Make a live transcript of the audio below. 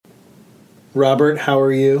Robert, how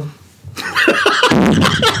are you?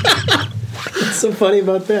 What's so funny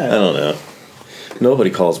about that? I don't know. Nobody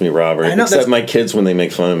calls me Robert, except my kids when they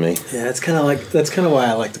make fun of me. Yeah, that's kind of why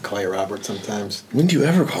I like to call you Robert sometimes. When do you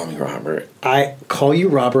ever call me Robert? I call you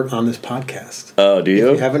Robert on this podcast. Oh, do you?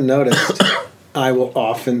 If you haven't noticed, I will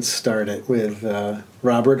often start it with,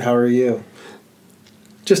 Robert, how are you?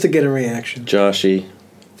 Just to get a reaction. Joshy,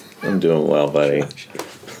 I'm doing well, buddy.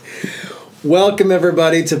 Welcome,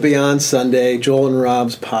 everybody, to Beyond Sunday, Joel and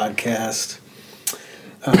Rob's podcast.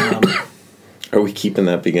 Are we keeping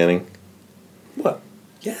that beginning? What?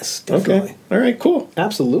 Yes, definitely. Okay. All right, cool.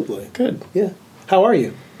 Absolutely. Good. Yeah. How are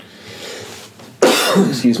you?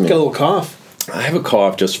 Excuse me. Got a little cough. I have a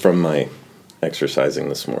cough just from my exercising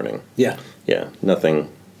this morning. Yeah. Yeah, nothing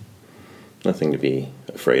to be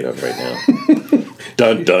afraid of right now.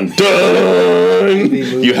 Dun, dun, dun!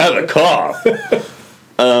 You had a cough.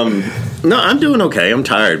 No, I'm doing okay. I'm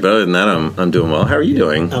tired, but other than that, I'm doing well. How are you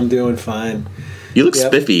doing? I'm doing fine. You look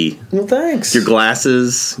spiffy. Well, thanks. Your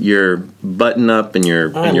glasses, your button up, and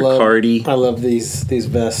your cardi. I love these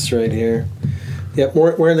vests right here. Yep,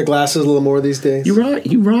 wearing the glasses a little more these days. You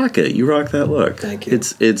rock it. You rock that look. Thank you.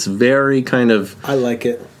 It's very kind of. I like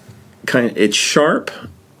it. It's sharp,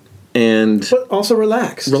 and but also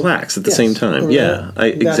relaxed. Relaxed at the same time. Yeah,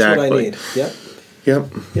 that's exactly. what I need.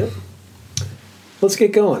 Yep. Let's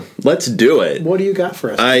get going. Let's do it. What do you got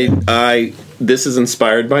for us? This is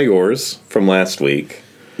inspired by yours from last week.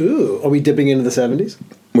 Ooh, are we dipping into the 70s?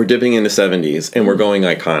 We're dipping into 70s, and we're going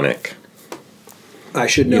iconic. I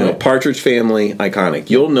should know. Partridge Family,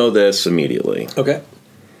 iconic. You'll know this immediately. Okay.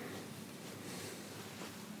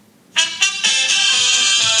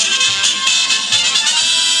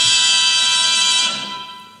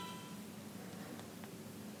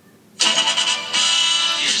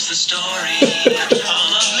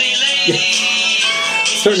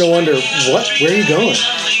 Starting to wonder, where are you going?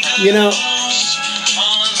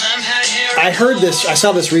 I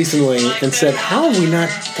saw this recently and said, how have we not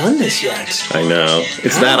done this yet? I know.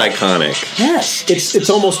 It's that iconic. Yes.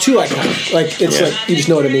 It's almost too iconic. Like you just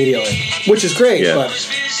know it immediately, which is great. Yeah.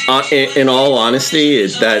 But in all honesty,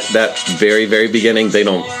 that very, very beginning, they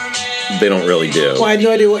don't really do. Well, I had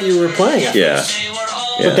no idea what you were playing at first.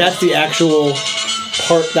 But that's the actual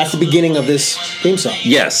part. That's the beginning of this theme song.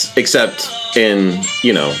 Yes, except in,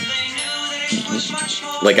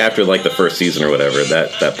 like after like the first season or whatever,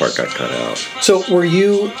 that part got cut out. So were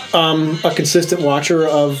you a consistent watcher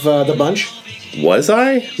of The Bunch? Was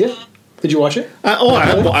I? Yeah. Did you watch it?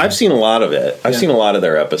 I've seen a lot of it. I've seen a lot of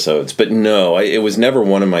their episodes, but no, it was never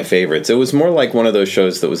one of my favorites. It was more like one of those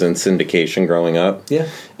shows that was in syndication growing up. Yeah.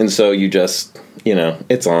 And so you just,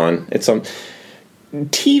 it's on. It's on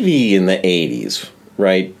TV in the 80s.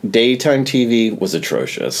 Right, daytime TV was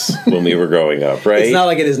atrocious when we were growing up. Right, it's not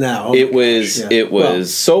like it is now. It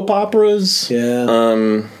was soap operas.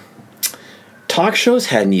 Yeah, talk shows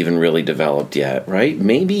hadn't even really developed yet. Right,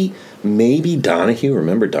 maybe Donahue.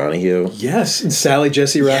 Remember Donahue? Yes, and Sally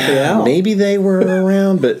Jesse Raphael. Yeah, maybe they were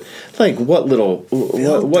around, but like what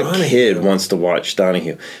kid wants to watch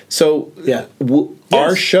Donahue? So yeah.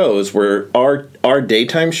 Our shows were our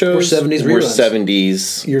daytime shows were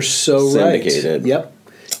 70s. You're so syndicated. Right. Yep.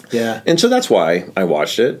 Yeah. And so that's why I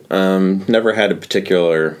watched it. Never had a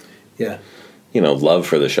particular love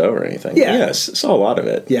for the show or anything. Yeah. Yes, saw a lot of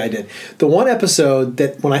it. Yeah, I did. The one episode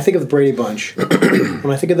that when I think of the Brady Bunch,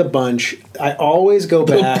 when I think of the Bunch, I always go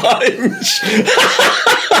back.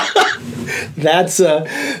 That's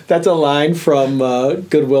a line from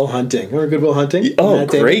Good Will Hunting. Remember Good Will Hunting? Oh,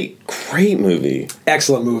 great movie.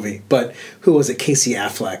 Excellent movie. But who was it? Casey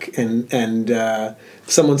Affleck. And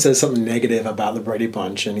someone says something negative about the Brady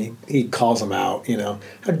Bunch, and he calls them out.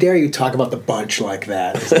 How dare you talk about the Bunch like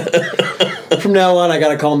that? From now on, I got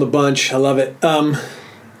to call them the Bunch. I love it. The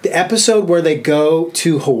episode where they go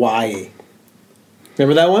to Hawaii.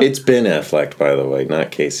 Remember that one? It's Ben Affleck, by the way,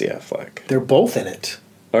 not Casey Affleck. They're both in it.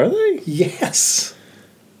 Are they? Yes.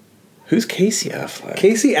 Who's Casey Affleck?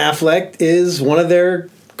 Casey Affleck is one of their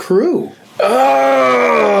crew.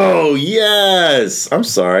 Oh, yes. I'm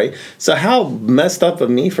sorry. So how messed up of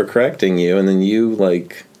me for correcting you, and then you,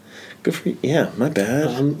 good for you. Yeah, my bad.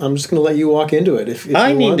 I'm just going to let you walk into it if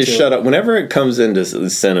I you need want to shut up. Whenever it comes into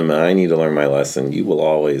cinema, I need to learn my lesson. You will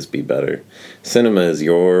always be better. Cinema is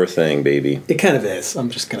your thing, baby. It kind of is.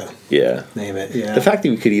 I'm just going to name it. Yeah. The fact that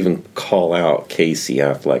we could even call out Casey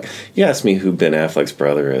Affleck. You asked me who Ben Affleck's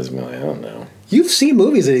brother is. I'm like, I don't know. You've seen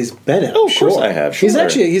movies that he's been in. Oh, of course I have. Sure. He's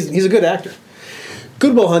actually he's a good actor.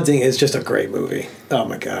 Good Will Hunting is just a great movie. Oh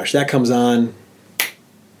my gosh, that comes on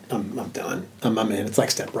I'm done. I'm in. It's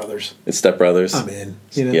like Step Brothers. It's Step Brothers. I'm in.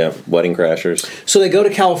 You know? Yeah, Wedding Crashers. So they go to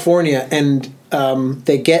California and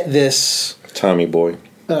they get this Tommy Boy.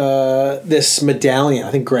 this medallion.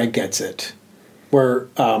 I think Greg gets it, where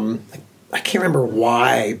I can't remember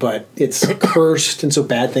why, but it's cursed, and so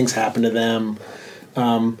bad things happen to them.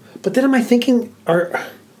 But then am I thinking, or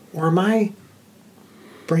am I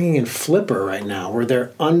bringing in Flipper right now, where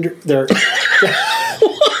they're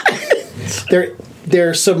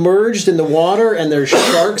submerged in the water and there's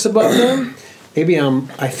sharks above them? Maybe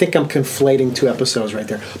I think I'm conflating two episodes right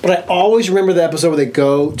there. But I always remember the episode where they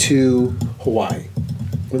go to Hawaii.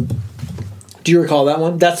 Do you recall that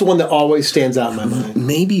one? That's the one that always stands out in my mind.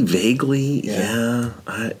 Maybe vaguely, yeah.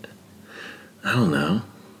 I don't know.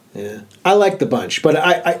 Yeah, I like the bunch,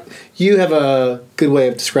 but you have a good way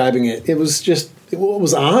of describing it. It was just it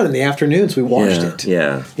was on in the afternoons. We watched it.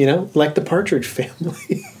 Yeah, you know, like the Partridge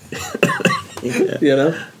Family. Yeah. You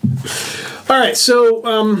know. All right,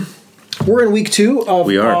 so we're in week 2 of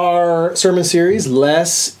our sermon series.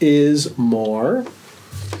 Less is more.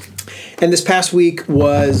 And this past week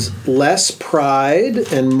was less pride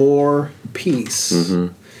and more peace.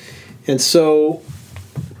 Mm-hmm. And so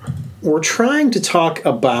we're trying to talk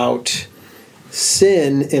about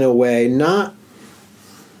sin in a way, not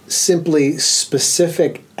simply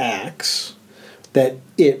specific acts that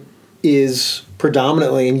it is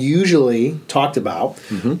predominantly and usually talked about,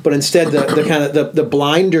 mm-hmm. but instead the kind of the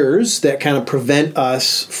blinders that kind of prevent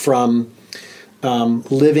us from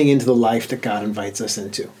living into the life that God invites us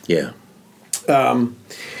into. Yeah.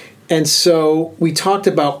 And so we talked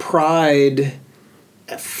about pride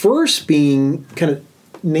at first being kind of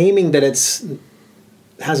naming that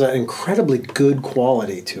has an incredibly good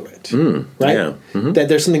quality to it, right? Yeah. Mm-hmm. That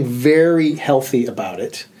there's something very healthy about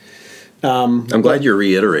it. I'm glad you're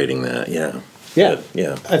reiterating that. Yeah. Yeah. Good.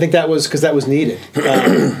 Yeah. I think that was because that was needed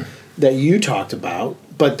that you talked about,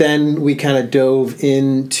 but then we kind of dove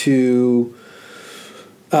into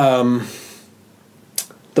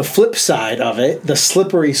the flip side of it, the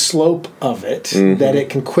slippery slope of it, mm-hmm. that it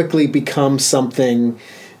can quickly become something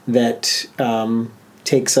that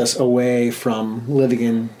takes us away from living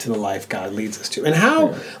into the life God leads us to. And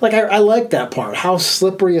how, I like that part, how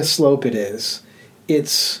slippery a slope it is.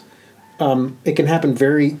 It can happen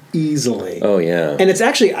very easily. Oh, yeah. And it's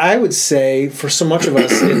actually, I would say, for so much of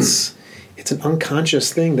us, it's an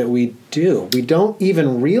unconscious thing that we do. We don't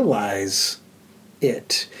even realize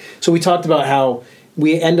it. So we talked about how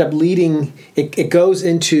we end up leading, it goes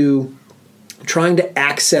into trying to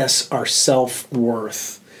access our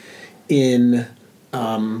self-worth in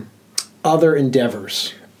other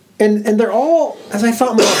endeavors. And they're all, as I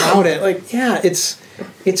thought more about it,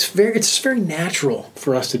 it's very natural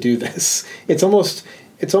for us to do this. It's almost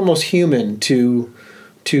human to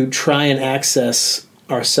try and access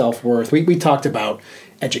our self-worth. We talked about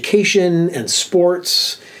education and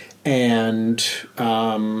sports and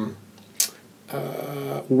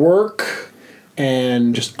work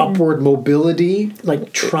and just upward mobility,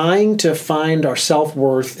 like trying to find our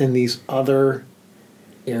self-worth in these other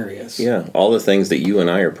areas. Yeah, all the things that you and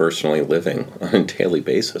I are personally living on a daily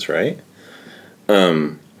basis, right?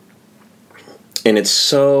 And it's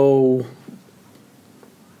such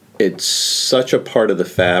a part of the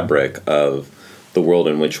fabric of the world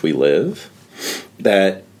in which we live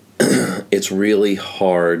that it's really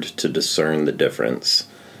hard to discern the difference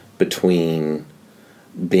between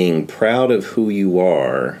being proud of who you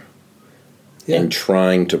are and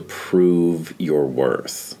trying to prove your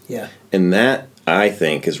worth. Yeah. And that, I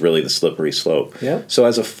think, is really the slippery slope. Yeah. So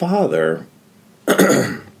as a father,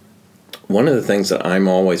 one of the things that I'm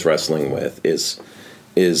always wrestling with is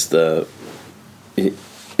that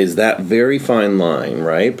very fine line,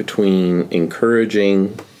 right, between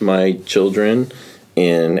encouraging my children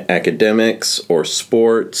in academics or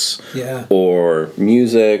sports or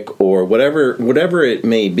music or whatever it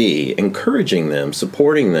may be, encouraging them,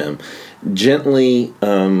 supporting them, gently,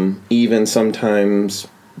 even sometimes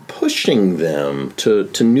pushing them to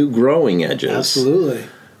new growing edges. Absolutely.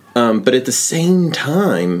 But at the same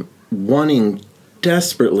time, wanting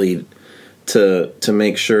desperately to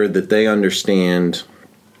make sure that they understand,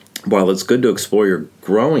 while it's good to explore your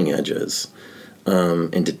growing edges,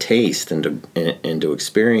 and to taste and to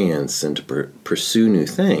experience and to pursue new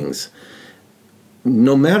things,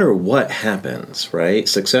 no matter what happens, right?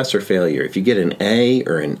 Success or failure, if you get an A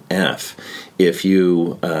or an F, if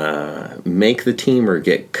you make the team or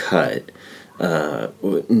get cut,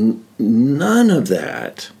 none of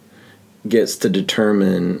that gets to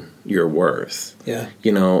determine your worth. Yeah.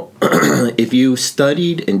 You know, if you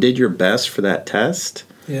studied and did your best for that test,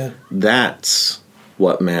 that's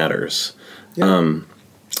what matters. Yeah.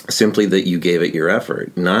 simply that you gave it your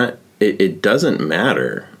effort. Not it doesn't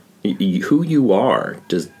matter. Who you are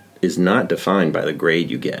is not defined by the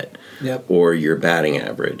grade you get, Yep. or your batting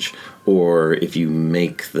average, or if you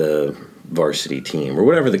make the varsity team, or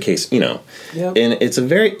whatever the case. Yep. And it's a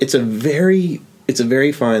very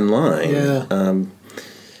fine line. Yeah.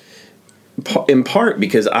 In part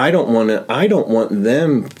because I don't want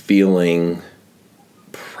them feeling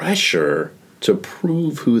pressure to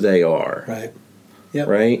prove who they are. Right. Yep.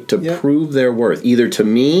 Right? To Yep. prove their worth, either to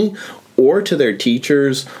me or to their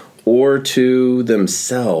teachers or to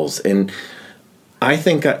themselves. And I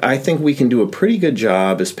think we can do a pretty good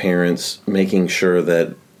job as parents making sure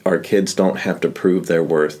that our kids don't have to prove their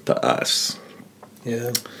worth to us.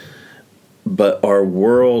 Yeah. But our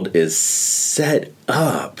world is set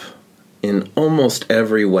up in almost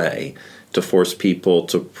every way to force people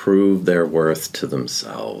to prove their worth to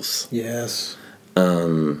themselves. Yes.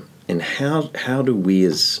 And how do we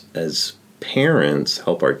as parents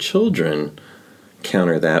help our children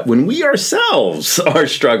counter that when we ourselves are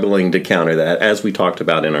struggling to counter that, as we talked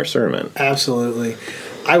about in our sermon? Absolutely.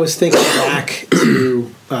 I was thinking back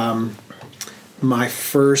to my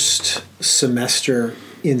first semester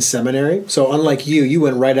in seminary. So unlike you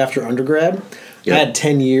went right after undergrad. Yep. I had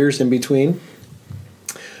 10 years in between.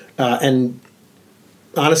 And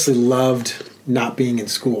honestly loved not being in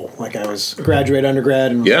school. Like I was graduate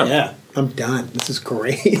undergrad and I'm done. This is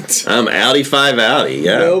great. I'm outie 5 outie,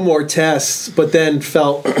 yeah. No more tests, but then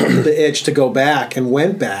felt the itch to go back and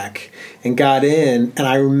went back and got in. And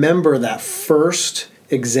I remember that first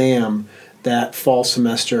exam, that fall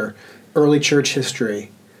semester, early church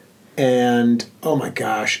history. And oh my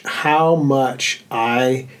gosh, how much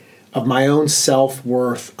of my own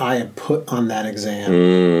self-worth I had put on that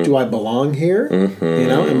exam. Do I belong here? Mm-hmm.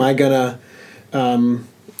 Am I gonna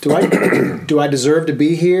do I deserve to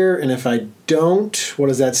be here? And if I don't, what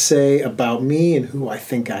does that say about me and who I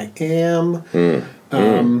think I am?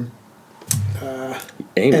 Amen.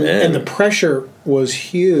 And the pressure was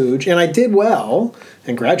huge. And I did well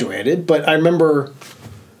and graduated, but I remember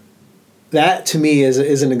that to me is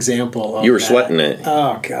an example of you were that. sweating it.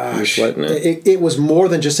 Oh gosh. You were sweating it. It was more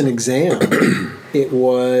than just an exam. It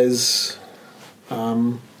was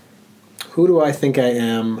who do I think I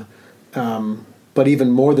am? But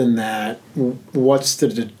even more than that, what's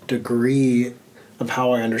the degree of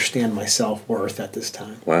how I understand my self-worth at this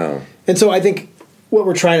time? Wow. And so I think what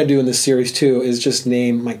we're trying to do in this series too is just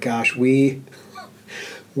name, my gosh, we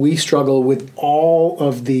struggle with all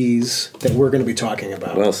of these that we're going to be talking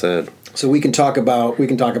about. Well said. So we can talk about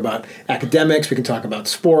academics, we can talk about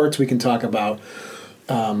sports, we can talk about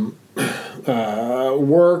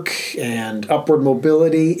work and upward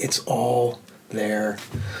mobility. It's all there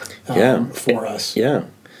for us. Yeah,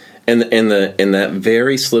 and that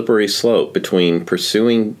very slippery slope between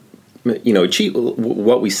pursuing,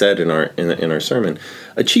 what we said in our sermon.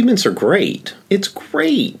 Achievements are great. It's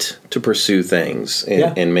great to pursue things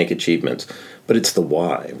and make achievements, but it's the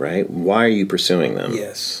why, right? Why are you pursuing them?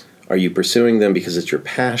 Yes. Are you pursuing them because it's your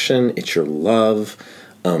passion, it's your love,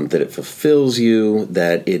 that it fulfills you,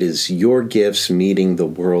 that it is your gifts meeting the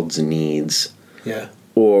world's needs? Yeah.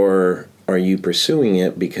 Or are you pursuing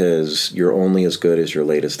it because you're only as good as your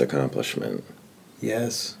latest accomplishment?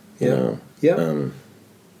 Yes. You know? Yeah.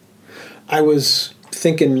 I was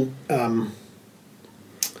thinking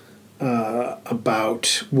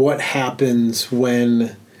about what happens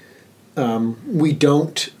when we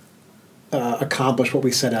don't accomplish what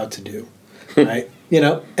we set out to do, right?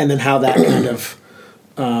 And then how that kind of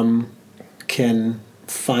can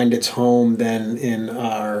find its home then in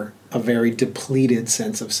a very depleted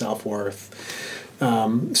sense of self-worth.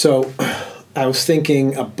 So I was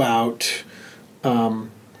thinking about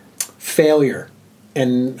failure.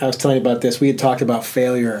 And I was telling you about this. We had talked about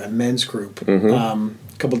failure at men's group a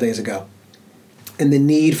couple days ago. And the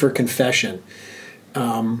need for confession.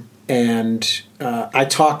 And I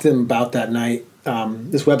talked to them about that night.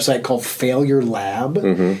 This website called Failure Lab.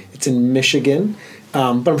 It's in Michigan.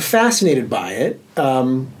 But I'm fascinated by it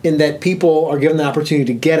in that people are given the opportunity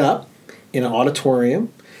to get up in an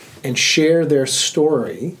auditorium and share their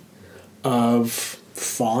story of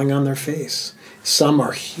falling on their face. Some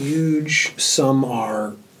are huge, some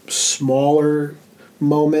are smaller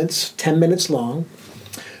moments, 10 minutes long.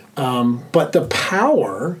 But the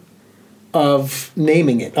power of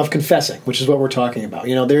naming it, of confessing, which is what we're talking about.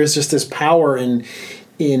 There's just this power in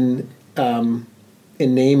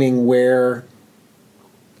naming where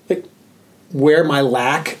my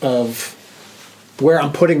lack of, where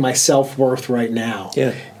I'm putting my self-worth right now.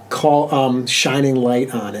 Yeah. Shining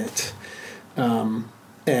light on it.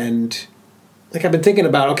 And I've been thinking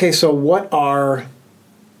about, okay, so what are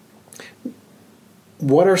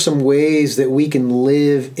what are some ways that we can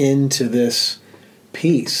live into this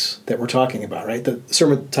peace that we're talking about, right? The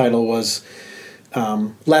sermon title was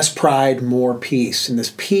Less Pride, More Peace. And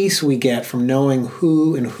this peace we get from knowing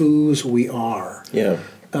who and whose we are. Yeah.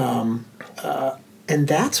 And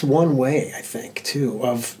that's one way, I think, too,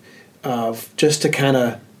 of just to kind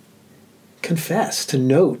of confess, to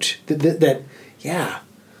note that, yeah,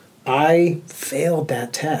 I failed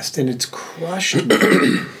that test and it's crushed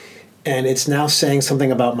me. And it's now saying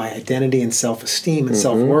something about my identity and self-esteem and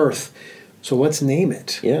self-worth. So let's name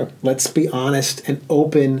it. Yeah. Let's be honest and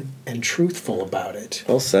open and truthful about it.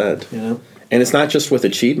 Well said. You know? And it's not just with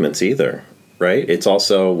achievements either, right? It's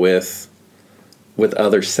also with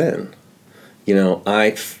other sin. You know,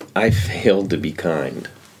 I failed to be kind.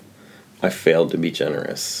 I failed to be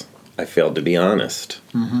generous. I failed to be honest.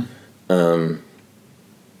 But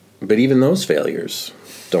even those failures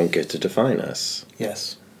don't get to define us.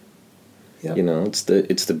 Yes. Yep. You know, it's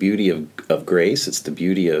the beauty of grace. It's the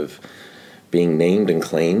beauty of being named and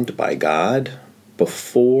claimed by God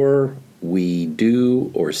before we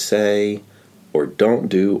do or say or don't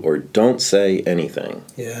do or don't say anything.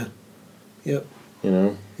 Yeah. Yep. You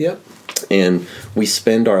know? Yep. And we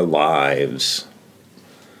spend our lives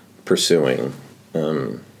pursuing,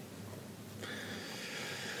 I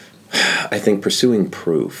think, pursuing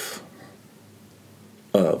proof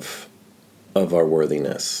of our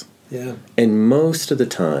worthiness. Yeah. And most of the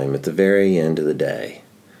time, at the very end of the day,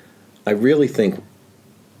 I really think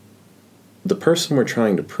the person we're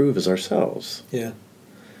trying to prove is ourselves. Yeah.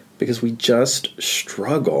 Because we just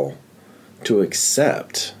struggle to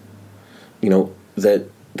accept, you know, that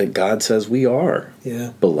God says we are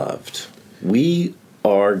beloved. We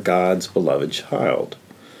are God's beloved child.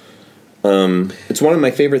 It's one of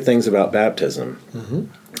my favorite things about baptism.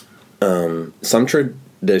 Some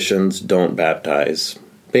traditions don't baptize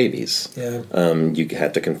babies. Yeah. You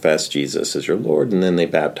have to confess Jesus as your Lord, and then they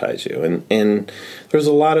baptize you. And there's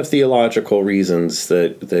a lot of theological reasons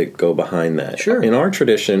that go behind that. Sure. In our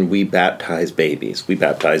tradition, we baptize babies. We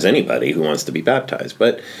baptize anybody who wants to be baptized.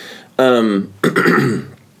 But the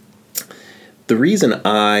reason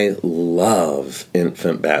I love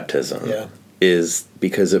infant baptism is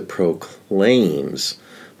because it proclaims,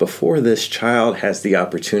 before this child has the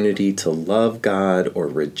opportunity to love God or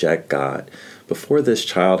reject God, before this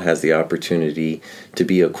child has the opportunity to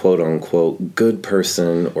be a quote-unquote good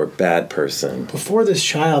person or bad person. Before this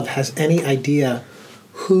child has any idea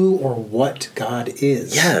who or what God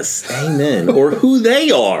is. Yes, amen. Or who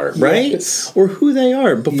they are, right? Yes. Or who they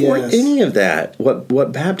are. Before any of that,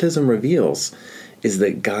 what baptism reveals is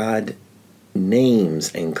that God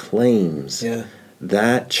names and claims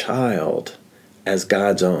that child as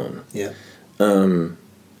God's own. Yeah.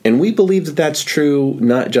 And we believe that that's true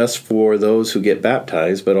not just for those who get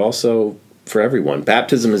baptized, but also for everyone.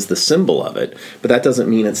 Baptism is the symbol of it, but that doesn't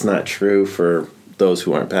mean it's not true for those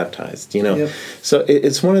who aren't baptized, you know. Yep. So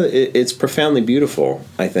it's profoundly beautiful,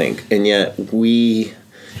 I think, and yet we,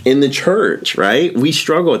 in the church, right, we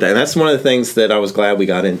struggle with that. And that's one of the things that I was glad we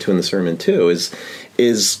got into in the sermon too. Is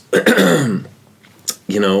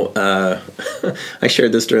you know, I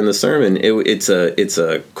shared this during the sermon. It's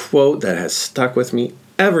a quote that has stuck with me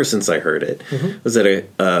ever since I heard it. It was at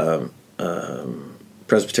a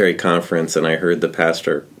Presbytery conference, and I heard the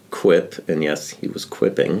pastor quip, and yes, he was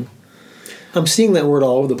quipping. I'm seeing that word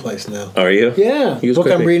all over the place now. Are you? Yeah. He was book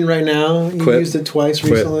quipping. I'm reading right now. You Quip. used it twice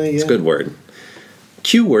Quip. recently. It's a good word.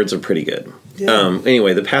 Q words are pretty good. Yeah.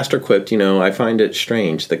 Anyway, the pastor quipped, you know, I find it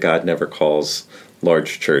strange that God never calls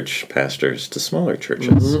large church pastors to smaller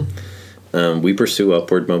churches. We pursue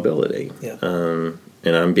upward mobility. Yeah.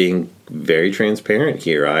 And I'm being very transparent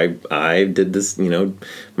here. I did this, you know,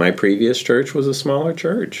 my previous church was a smaller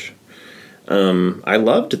church. I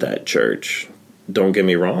loved that church. Don't get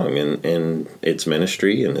me wrong, and its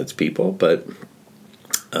ministry and its people, but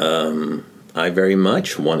I very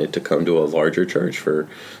much wanted to come to a larger church for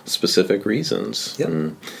specific reasons. Yep.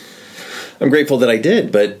 And I'm grateful that I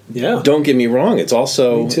did, but don't get me wrong. It's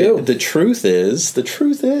also, me too. The truth is,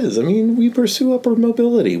 I mean, we pursue upward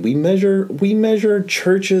mobility. We measure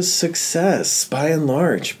churches' success by and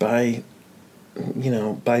large by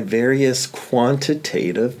various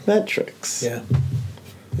quantitative metrics. Yeah.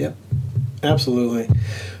 Yep. Absolutely.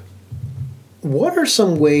 What are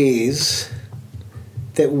some ways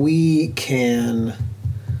that we can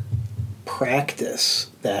practice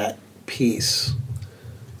that peace,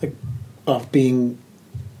 like of being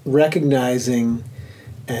recognizing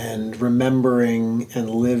and remembering and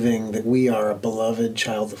living that we are a beloved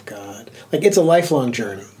child of God? Like, it's a lifelong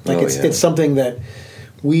journey. Like, it's something that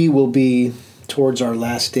we will be towards our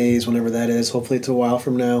last days, whenever that is. Hopefully it's a while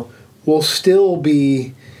from now. we'll still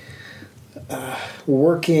be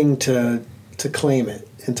working to claim it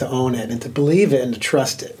and to own it and to believe it and to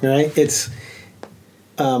trust it, right? It's,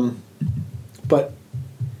 but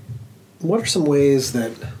what are some ways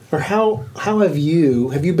that, or how have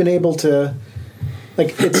you been able to,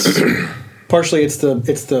 like, it's partially it's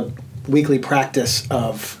the weekly practice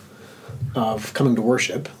of coming to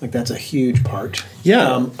worship, like that's a huge part.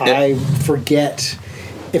 Yeah. I forget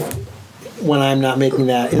when I'm not making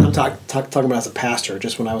that, and I'm talking about as a pastor,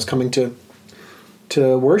 just when I was coming to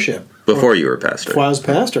worship. Before you were a pastor. Before I was a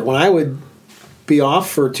pastor. When I would be off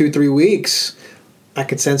for 2-3 weeks, I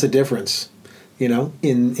could sense a difference,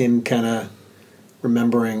 in kind of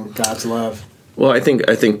remembering God's love. Well, I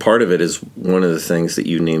think part of it is one of the things that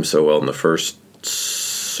you named so well in the first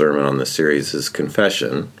sermon on this series is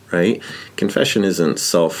confession, right? Confession isn't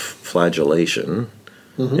self-flagellation.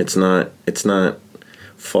 Mm-hmm. It's not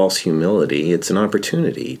false humility. It's an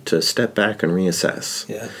opportunity to step back and reassess.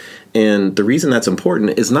 Yeah. And the reason that's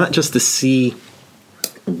important is not just to see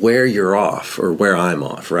where you're off or where I'm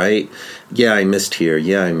off, right? Yeah, I missed here.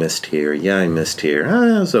 Yeah, I missed here. Yeah, I missed here.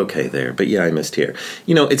 I was okay there, but yeah, I missed here.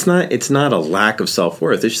 It's not a lack of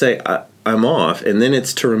self-worth. It's say I'm off, and then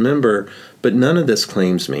it's to remember, but none of this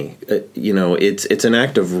claims me. It's an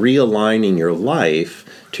act of realigning your life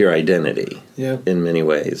to your identity. Yeah. In many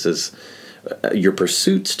ways, is your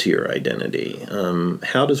pursuits to your identity.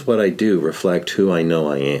 How does what I do reflect who I know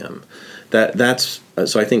I am? That's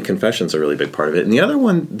so I think confession's a really big part of it. And the other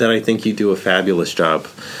one that I think you do a fabulous job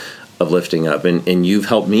of lifting up, and you've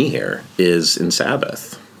helped me here, is in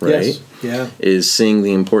Sabbath, right? Yes. Yeah. Is seeing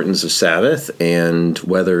the importance of Sabbath, and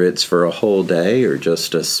whether it's for a whole day or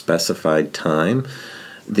just a specified time.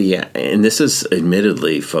 And this is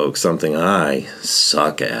admittedly, folks, something I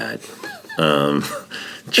suck at.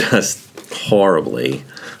 Just horribly.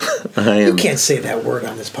 You can't say that word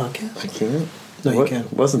on this podcast. I can't? No, you can't.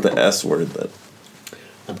 It wasn't the S word that...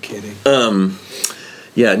 I'm kidding.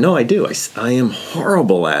 Yeah, no, I do. I am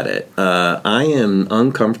horrible at it. I am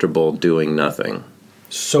uncomfortable doing nothing.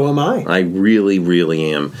 So am I. I really,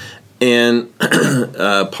 really am. And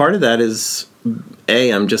part of that is,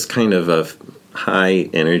 I'm just kind of a high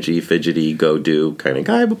energy, fidgety, go-do kind of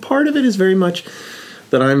guy. But part of it is very much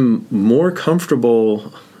that I'm more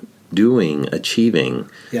comfortable achieving.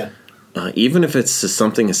 Yeah. Even if it's just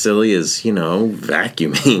something as silly as,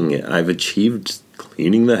 vacuuming. I've achieved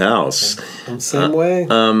cleaning the house. I'm the same way.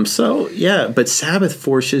 But Sabbath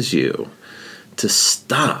forces you to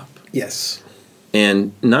stop. Yes.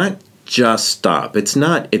 And not just stop. It's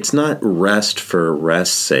not rest for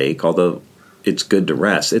rest's sake, although it's good to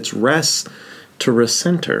rest. It's rest to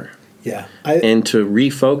recenter. Yeah. And to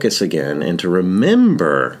refocus again and to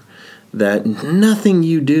remember that nothing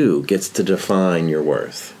you do gets to define your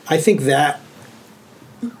worth. I think that,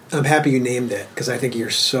 I'm happy you named it, because I think you're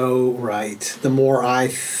so right. The more I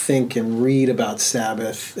think and read about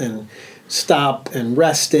Sabbath and stop and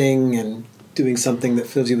resting and doing something that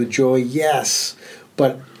fills you with joy, yes.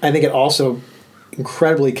 But I think it also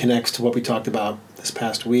incredibly connects to what we talked about this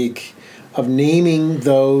past week of naming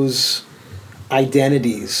those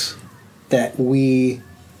identities that we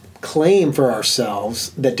claim for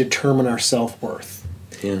ourselves that determine our self-worth.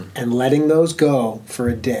 Yeah. And letting those go for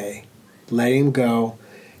a day. Letting them go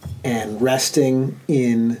and resting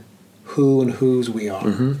in who and whose we are.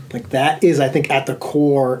 Mm-hmm. Like that is, I think, at the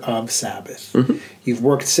core of Sabbath. Mm-hmm. You've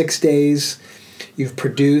worked 6 days, you've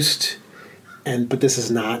produced, but this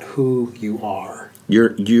is not who you are.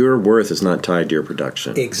 Your worth is not tied to your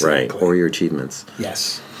production. Exactly. Right? Or your achievements.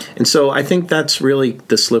 Yes. And so I think that's really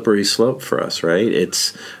the slippery slope for us, right?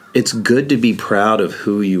 It's good to be proud of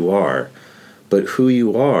who you are, but who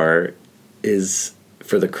you are is,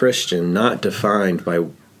 for the Christian, not defined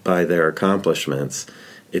by their accomplishments.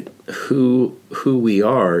 Who we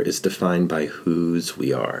are is defined by whose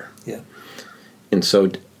we are. Yeah. And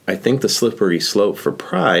so I think the slippery slope for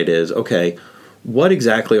pride is, okay, what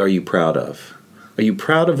exactly are you proud of? Are you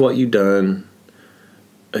proud of what you've done?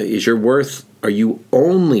 Is your worth... Are you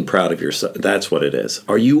only proud of yourself? That's what it is.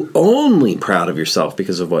 Are you only proud of yourself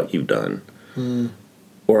because of what you've done? Mm.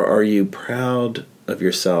 Or are you proud of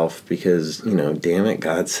yourself because, damn it,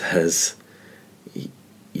 God says,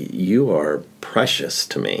 you are precious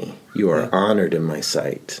to me. You are honored in my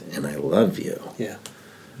sight, and I love you. Yeah.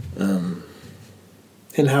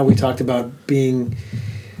 And how we talked about being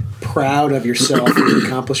proud of yourself and your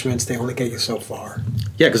accomplishments, they only get you so far.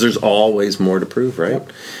 Yeah, because there's always more to prove, right?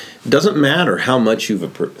 Yep. It doesn't matter how much you've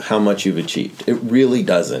achieved. It really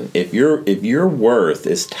doesn't. If your worth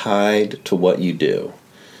is tied to what you do,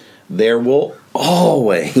 there will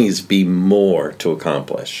always be more to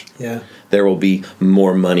accomplish. Yeah. There will be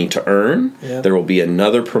more money to earn. Yeah. There will be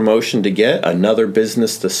another promotion to get, another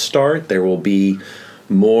business to start. There will be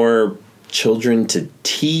more children to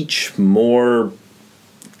teach, more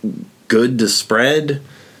good to spread.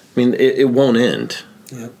 I mean, it won't end.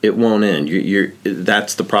 Yeah. It won't end.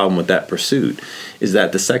 That's the problem with that pursuit, is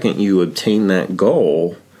that the second you obtain that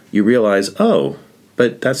goal, you realize, oh,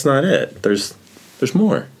 but that's not it. There's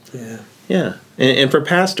more. Yeah. Yeah. And for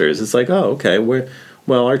pastors, it's like, oh, okay,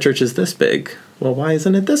 well, our church is this big. Well, why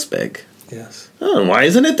isn't it this big? Yes. Oh, and why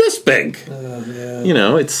isn't it this big? Yeah. You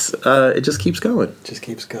know, it's it just keeps going. Just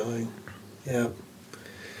keeps going. Yeah.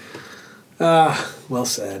 Well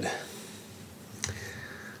said.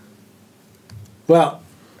 Well,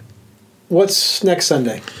 what's next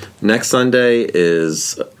Sunday? Next Sunday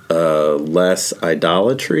is less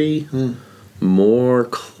idolatry, more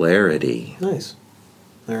clarity. Nice.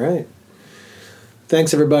 All right.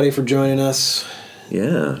 Thanks, everybody, for joining us.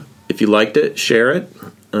 Yeah. If you liked it, share it.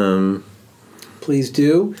 Please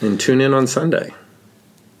do. And tune in on Sunday.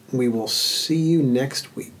 We will see you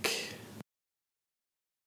next week.